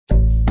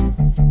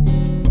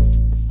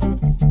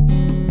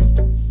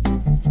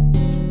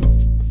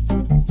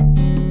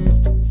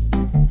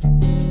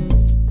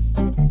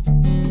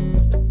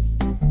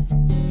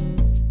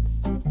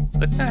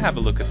have a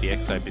look at the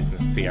Exo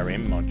Business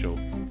CRM module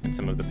and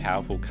some of the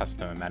powerful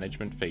customer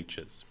management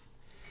features.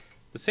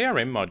 The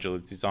CRM module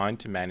is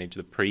designed to manage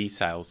the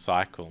pre-sales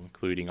cycle,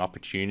 including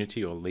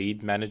opportunity or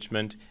lead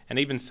management and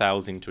even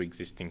sales into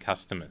existing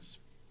customers.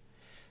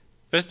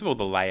 First of all,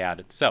 the layout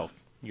itself.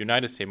 You'll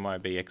notice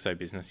MYOB Exo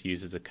Business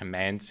uses a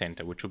command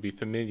center, which will be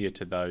familiar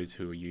to those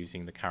who are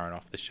using the current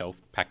off-the-shelf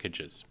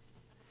packages.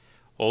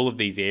 All of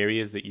these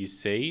areas that you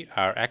see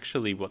are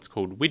actually what's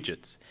called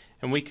widgets,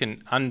 and we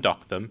can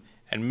undock them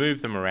and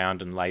move them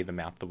around and lay them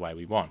out the way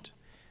we want.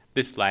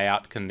 This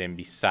layout can then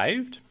be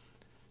saved,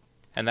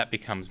 and that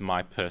becomes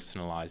my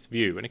personalized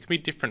view, and it can be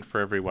different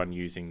for everyone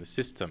using the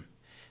system.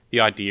 The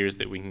idea is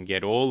that we can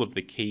get all of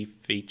the key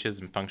features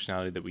and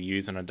functionality that we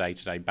use on a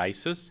day-to-day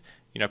basis,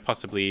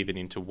 possibly even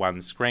into one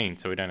screen,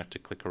 so we don't have to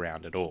click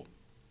around at all.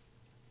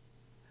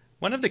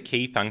 One of the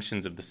key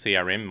functions of the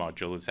CRM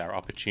module is our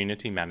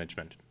opportunity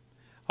management.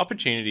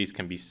 Opportunities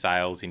can be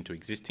sales into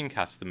existing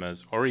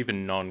customers or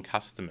even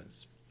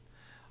non-customers.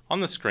 On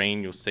the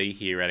screen, you'll see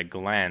here at a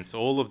glance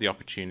all of the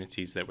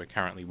opportunities that we're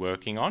currently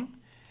working on,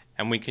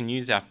 and we can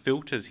use our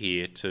filters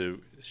here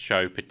to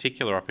show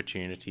particular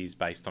opportunities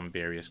based on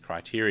various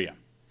criteria.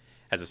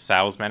 As a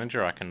sales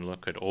manager, I can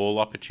look at all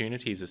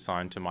opportunities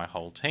assigned to my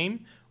whole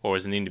team, or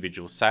as an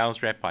individual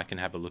sales rep, I can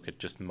have a look at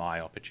just my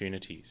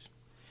opportunities.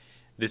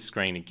 This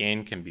screen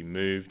again can be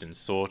moved and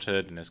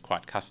sorted and is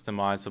quite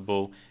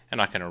customizable, and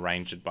I can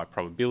arrange it by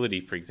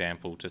probability, for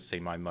example, to see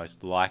my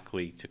most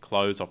likely to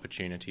close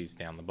opportunities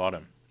down the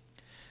bottom.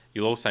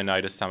 You'll also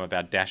notice some of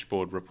our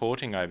dashboard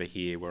reporting over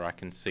here where I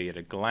can see at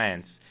a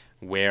glance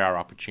where our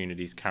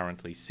opportunities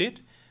currently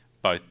sit,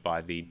 both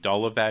by the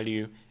dollar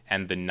value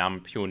and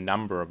the pure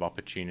number of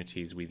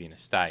opportunities within a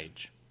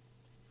stage.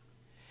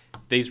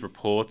 These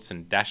reports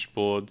and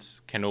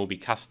dashboards can all be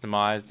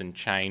customized and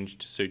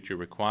changed to suit your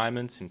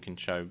requirements and can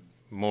show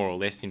more or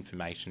less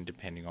information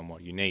depending on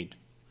what you need.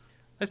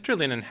 Let's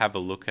drill in and have a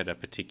look at a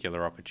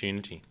particular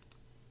opportunity.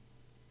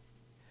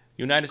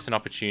 You'll notice an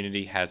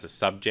opportunity has a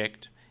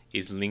subject,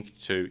 is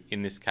linked to,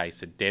 in this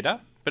case, a debtor,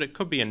 but it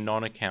could be a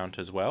non-account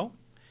as well,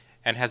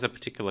 and has a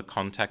particular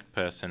contact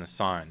person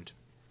assigned.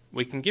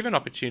 We can give an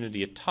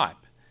opportunity a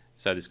type,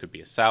 so this could be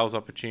a sales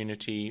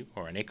opportunity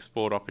or an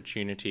export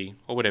opportunity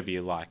or whatever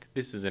you like.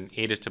 This is an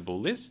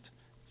editable list,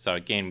 so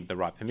again, with the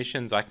right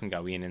permissions, I can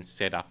go in and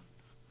set up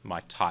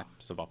my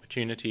types of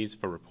opportunities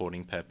for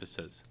reporting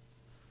purposes.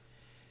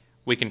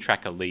 We can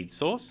track a lead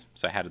source,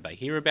 so how did they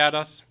hear about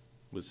us?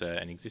 Was it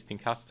an existing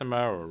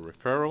customer or a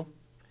referral?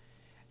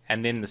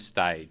 And then the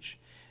stage.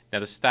 Now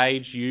the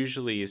stage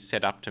usually is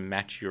set up to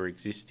match your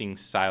existing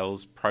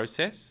sales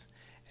process,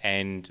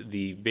 and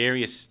the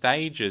various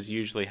stages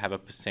usually have a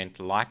 %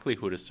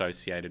 likelihood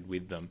associated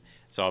with them.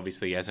 So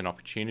obviously as an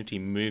opportunity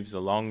moves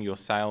along your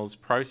sales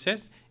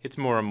process, it's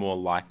more and more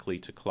likely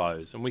to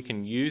close, and we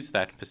can use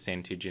that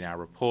percentage in our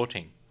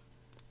reporting.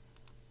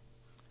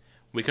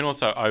 We can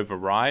also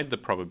override the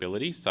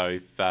probability, so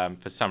if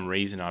for some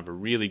reason I have a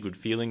really good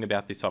feeling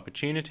about this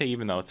opportunity,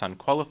 even though it's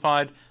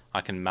unqualified, I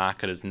can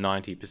mark it as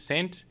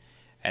 90%,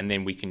 and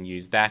then we can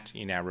use that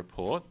in our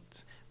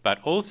reports.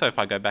 But also if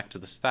I go back to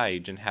the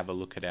stage and have a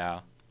look at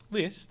our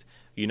list,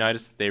 you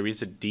notice that there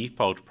is a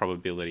default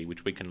probability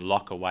which we can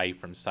lock away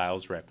from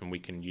sales rep, and we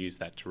can use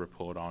that to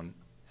report on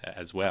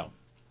as well.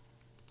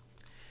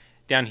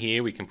 Down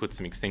here we can put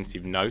some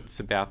extensive notes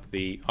about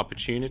the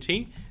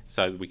opportunity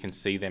so that we can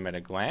see them at a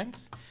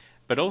glance.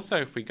 But also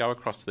if we go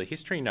across to the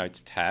History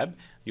Notes tab,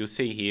 you'll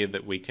see here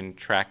that we can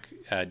track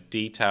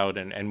detailed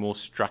and more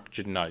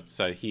structured notes.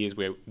 So here's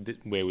where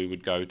we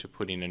would go to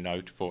put in a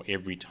note for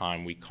every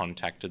time we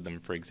contacted them,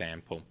 for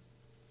example.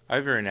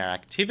 Over in our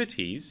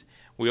activities,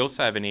 we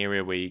also have an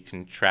area where you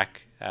can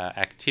track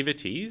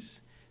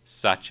activities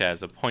such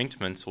as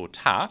appointments or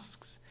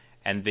tasks,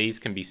 and these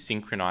can be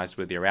synchronized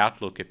with your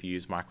Outlook if you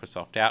use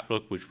Microsoft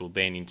Outlook, which will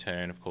then in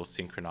turn, of course,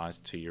 synchronize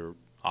to your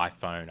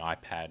iPhone,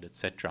 iPad,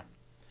 etc.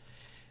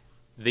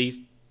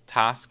 These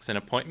tasks and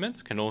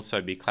appointments can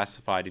also be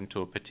classified into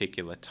a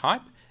particular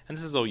type, and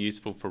this is all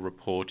useful for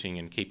reporting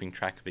and keeping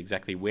track of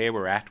exactly where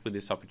we're at with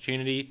this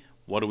opportunity,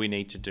 what do we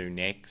need to do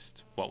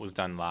next, what was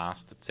done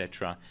last,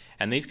 etc.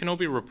 And these can all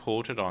be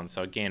reported on.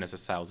 So again, as a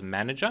sales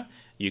manager,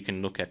 you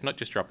can look at not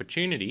just your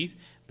opportunities,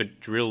 but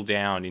drill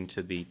down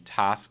into the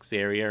tasks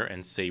area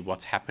and see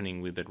what's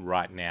happening with it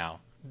right now.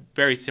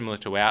 Very similar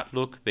to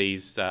Outlook,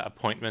 these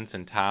appointments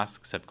and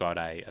tasks have got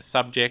a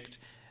subject,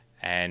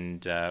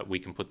 and we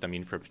can put them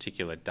in for a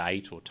particular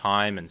date or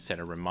time and set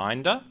a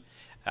reminder.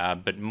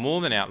 But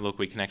more than Outlook,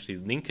 we can actually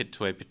link it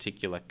to a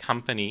particular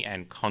company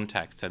and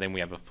contact, so then we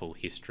have a full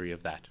history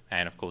of that.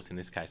 And of course, in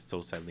this case, it's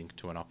also linked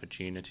to an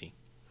opportunity.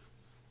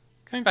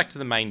 Coming back to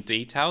the main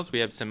details, we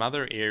have some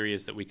other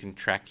areas that we can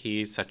track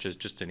here, such as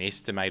just an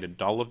estimated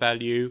dollar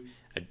value,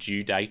 a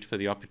due date for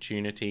the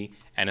opportunity,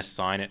 and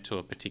assign it to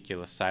a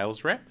particular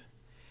sales rep.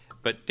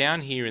 But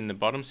down here in the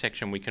bottom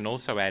section, we can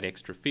also add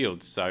extra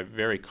fields. So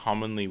very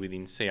commonly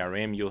within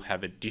CRM, you'll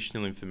have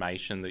additional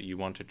information that you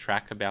want to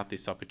track about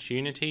this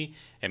opportunity.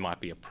 It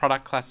might be a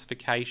product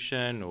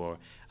classification or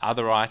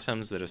other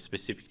items that are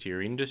specific to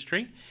your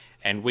industry.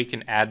 And we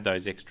can add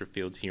those extra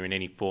fields here in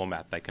any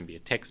format. They can be a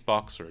text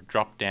box or a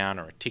drop down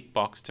or a tick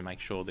box to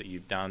make sure that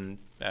you've done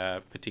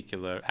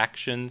particular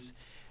actions,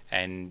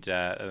 and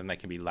they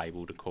can be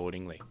labelled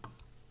accordingly.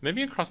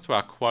 Moving across to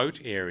our quote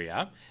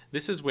area,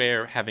 this is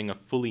where having a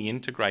fully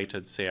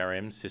integrated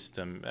CRM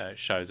system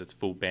shows its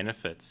full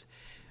benefits.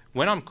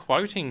 When I'm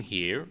quoting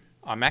here,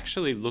 I'm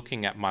actually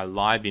looking at my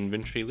live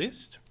inventory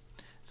list.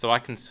 So I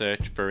can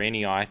search for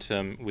any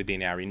item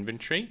within our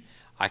inventory.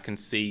 I can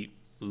see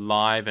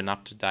live and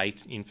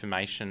up-to-date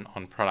information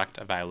on product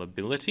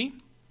availability,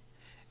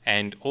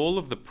 and all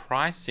of the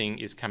pricing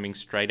is coming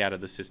straight out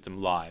of the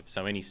system live.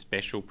 So any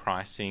special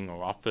pricing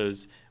or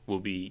offers will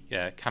be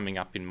coming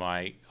up in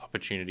my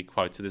opportunity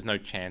quote, so there's no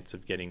chance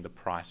of getting the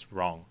price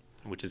wrong,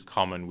 which is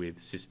common with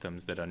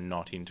systems that are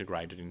not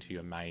integrated into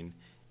your main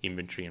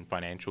inventory and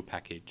financial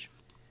package.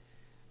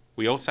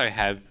 We also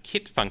have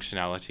kit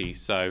functionality,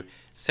 so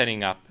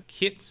setting up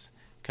kits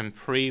can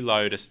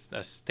preload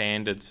a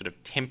standard sort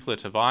of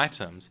template of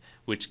items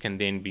which can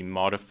then be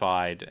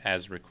modified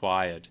as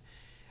required.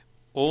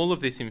 All of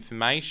this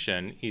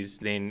information is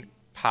then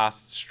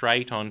passed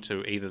straight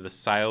onto either the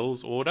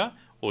sales order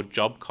or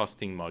job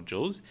costing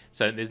modules,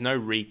 so there's no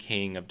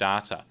rekeying of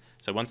data.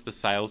 So once the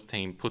sales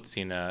team puts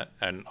in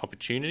an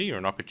opportunity or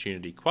an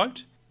opportunity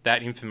quote,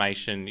 that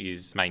information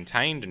is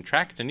maintained and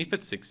tracked, and if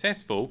it's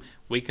successful,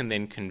 we can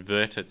then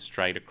convert it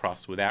straight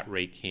across without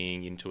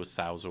rekeying into a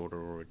sales order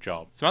or a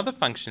job. Some other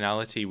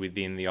functionality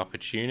within the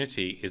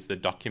opportunity is the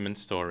document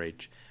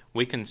storage.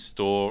 We can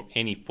store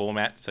any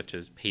format such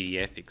as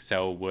PDF,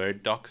 Excel,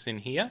 Word docs in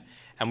here,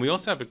 and we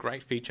also have a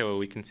great feature where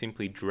we can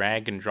simply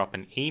drag and drop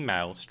an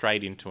email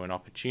straight into an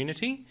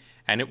opportunity,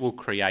 and it will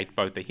create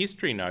both a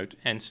history note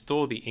and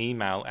store the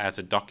email as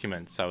a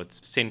document so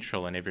it's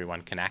central and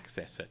everyone can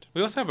access it.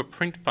 We also have a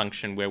print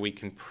function where we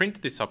can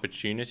print this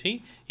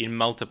opportunity in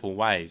multiple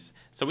ways.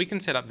 So we can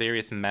set up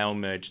various mail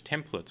merge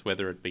templates,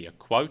 whether it be a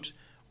quote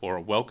or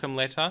a welcome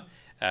letter,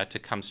 to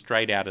come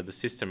straight out of the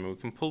system. We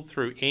can pull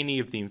through any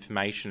of the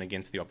information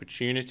against the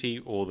opportunity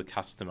or the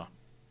customer.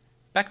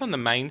 Back on the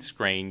main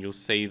screen, you'll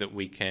see that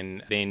we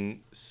can then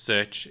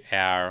search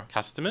our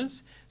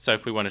customers. So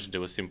if we wanted to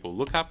do a simple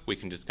lookup, we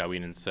can just go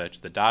in and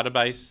search the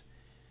database,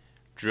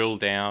 drill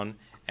down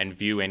and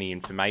view any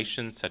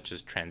information such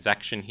as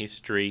transaction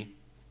history,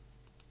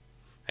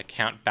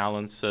 account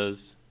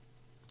balances,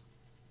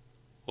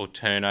 or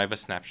turnover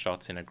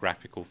snapshots in a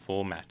graphical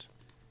format.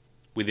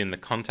 Within the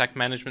contact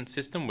management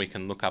system, we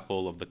can look up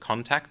all of the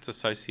contacts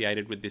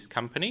associated with this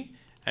company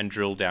and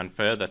drill down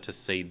further to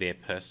see their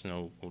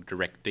personal or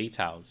direct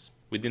details.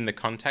 Within the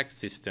contact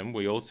system,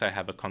 we also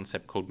have a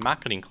concept called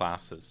marketing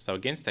classes. So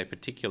against a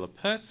particular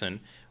person,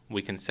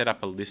 we can set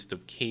up a list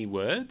of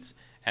keywords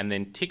and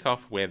then tick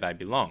off where they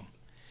belong.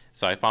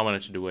 So if I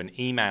wanted to do an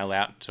email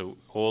out to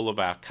all of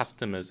our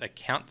customers'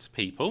 accounts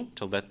people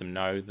to let them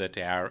know that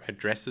our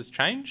address has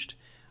changed,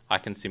 I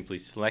can simply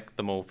select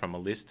them all from a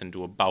list and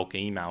do a bulk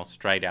email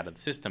straight out of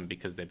the system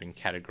because they've been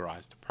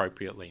categorized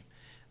appropriately.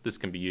 This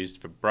can be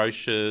used for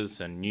brochures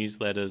and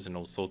newsletters and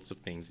all sorts of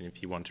things. And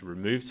if you want to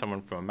remove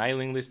someone from a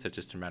mailing list, it's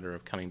just a matter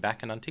of coming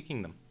back and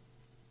unticking them.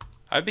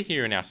 Over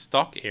here in our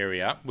stock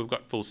area, we've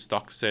got full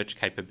stock search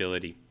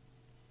capability.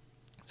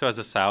 So as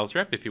a sales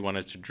rep, if you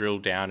wanted to drill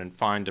down and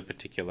find a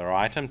particular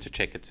item to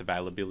check its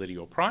availability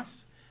or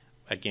price,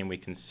 again, we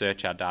can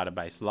search our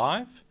database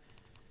live,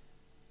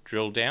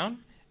 drill down,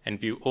 and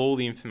view all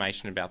the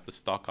information about the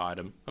stock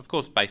item, of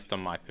course based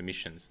on my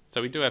permissions.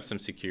 So we do have some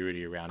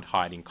security around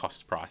hiding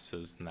cost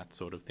prices and that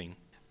sort of thing.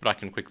 But I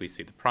can quickly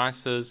see the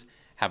prices,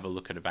 have a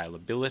look at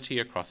availability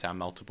across our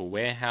multiple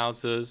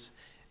warehouses,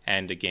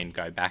 and again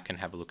go back and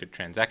have a look at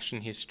transaction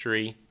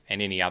history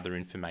and any other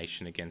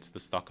information against the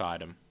stock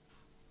item.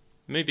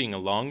 Moving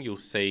along, you'll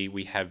see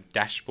we have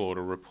dashboard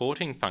or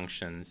reporting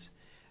functions.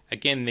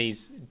 Again,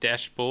 these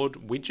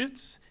dashboard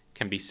widgets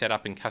can be set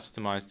up and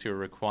customized to your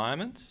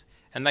requirements,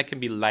 and they can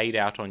be laid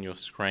out on your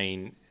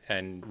screen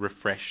and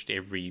refreshed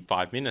every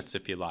 5 minutes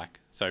if you like.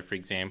 So for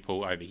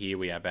example, over here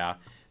we have our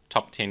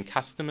top 10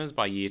 customers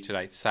by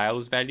year-to-date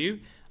sales value.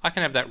 I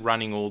can have that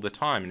running all the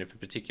time, and if a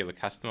particular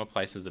customer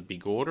places a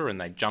big order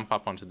and they jump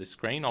up onto the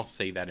screen, I'll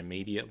see that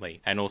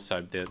immediately. And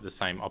also the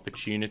same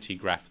opportunity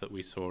graph that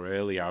we saw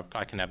earlier,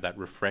 I can have that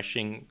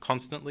refreshing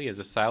constantly as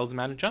a sales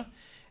manager.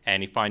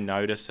 And if I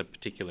notice a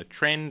particular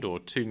trend or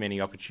too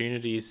many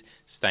opportunities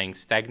staying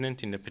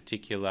stagnant in a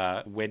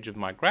particular wedge of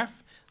my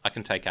graph, I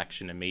can take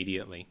action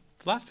immediately.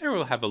 The last area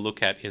we'll have a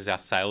look at is our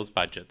sales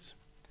budgets.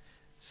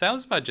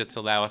 Sales budgets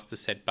allow us to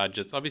set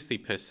budgets obviously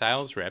per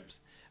sales reps,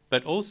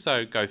 but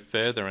also go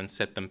further and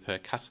set them per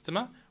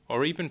customer,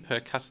 or even per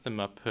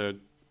customer per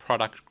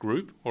product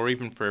group, or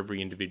even for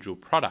every individual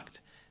product,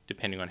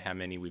 depending on how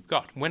many we've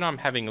got. When I'm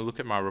having a look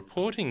at my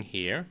reporting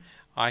here,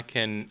 I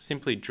can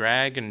simply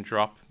drag and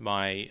drop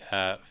my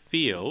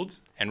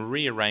fields and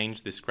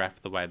rearrange this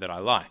graph the way that I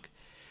like.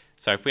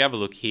 So if we have a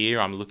look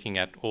here, I'm looking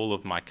at all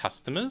of my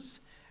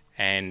customers,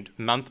 and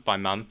month by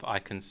month I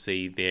can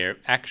see their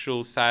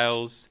actual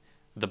sales,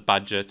 the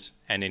budget,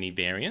 and any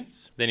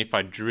variance. Then if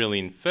I drill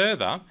in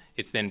further,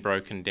 it's then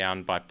broken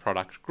down by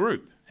product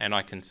group, and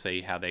I can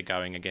see how they're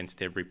going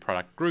against every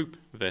product group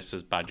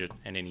versus budget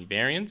and any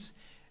variance.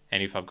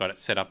 And if I've got it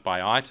set up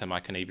by item,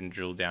 I can even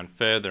drill down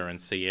further and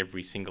see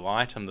every single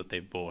item that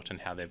they've bought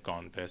and how they've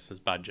gone versus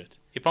budget.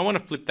 If I want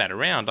to flip that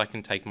around, I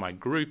can take my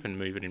group and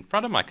move it in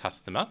front of my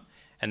customer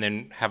and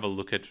then have a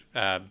look at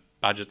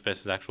budget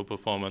versus actual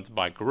performance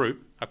by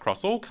group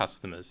across all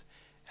customers,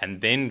 and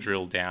then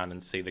drill down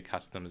and see the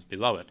customers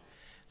below it.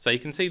 So you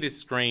can see this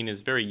screen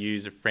is very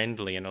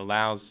user-friendly and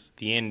allows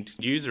the end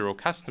user or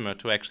customer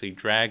to actually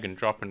drag and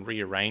drop and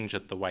rearrange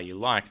it the way you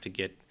like to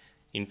get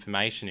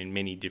information in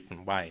many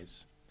different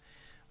ways.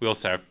 We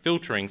also have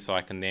filtering, so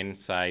I can then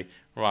say,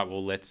 right,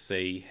 well, let's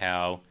see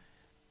how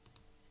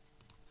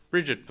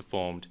Bridget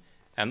performed,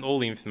 and all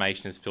the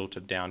information is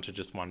filtered down to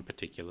just one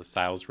particular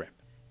sales rep.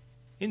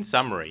 In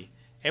summary,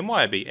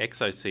 MYOB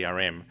Exo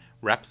CRM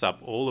wraps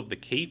up all of the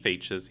key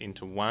features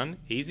into one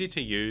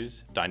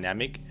easy-to-use,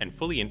 dynamic and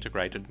fully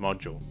integrated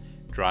module,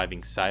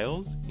 driving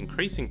sales,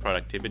 increasing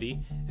productivity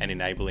and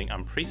enabling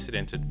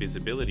unprecedented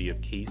visibility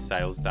of key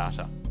sales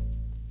data.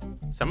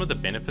 Some of the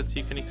benefits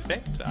you can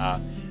expect are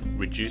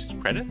reduced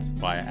credits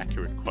via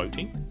accurate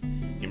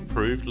quoting,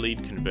 improved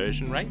lead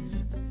conversion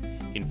rates,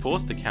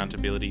 enforced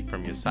accountability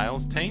from your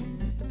sales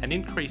team, and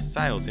increased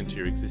sales into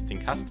your existing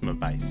customer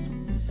base.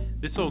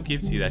 This all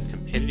gives you that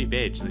competitive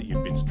edge that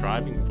you've been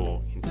striving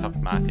for in tough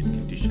market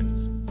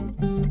conditions.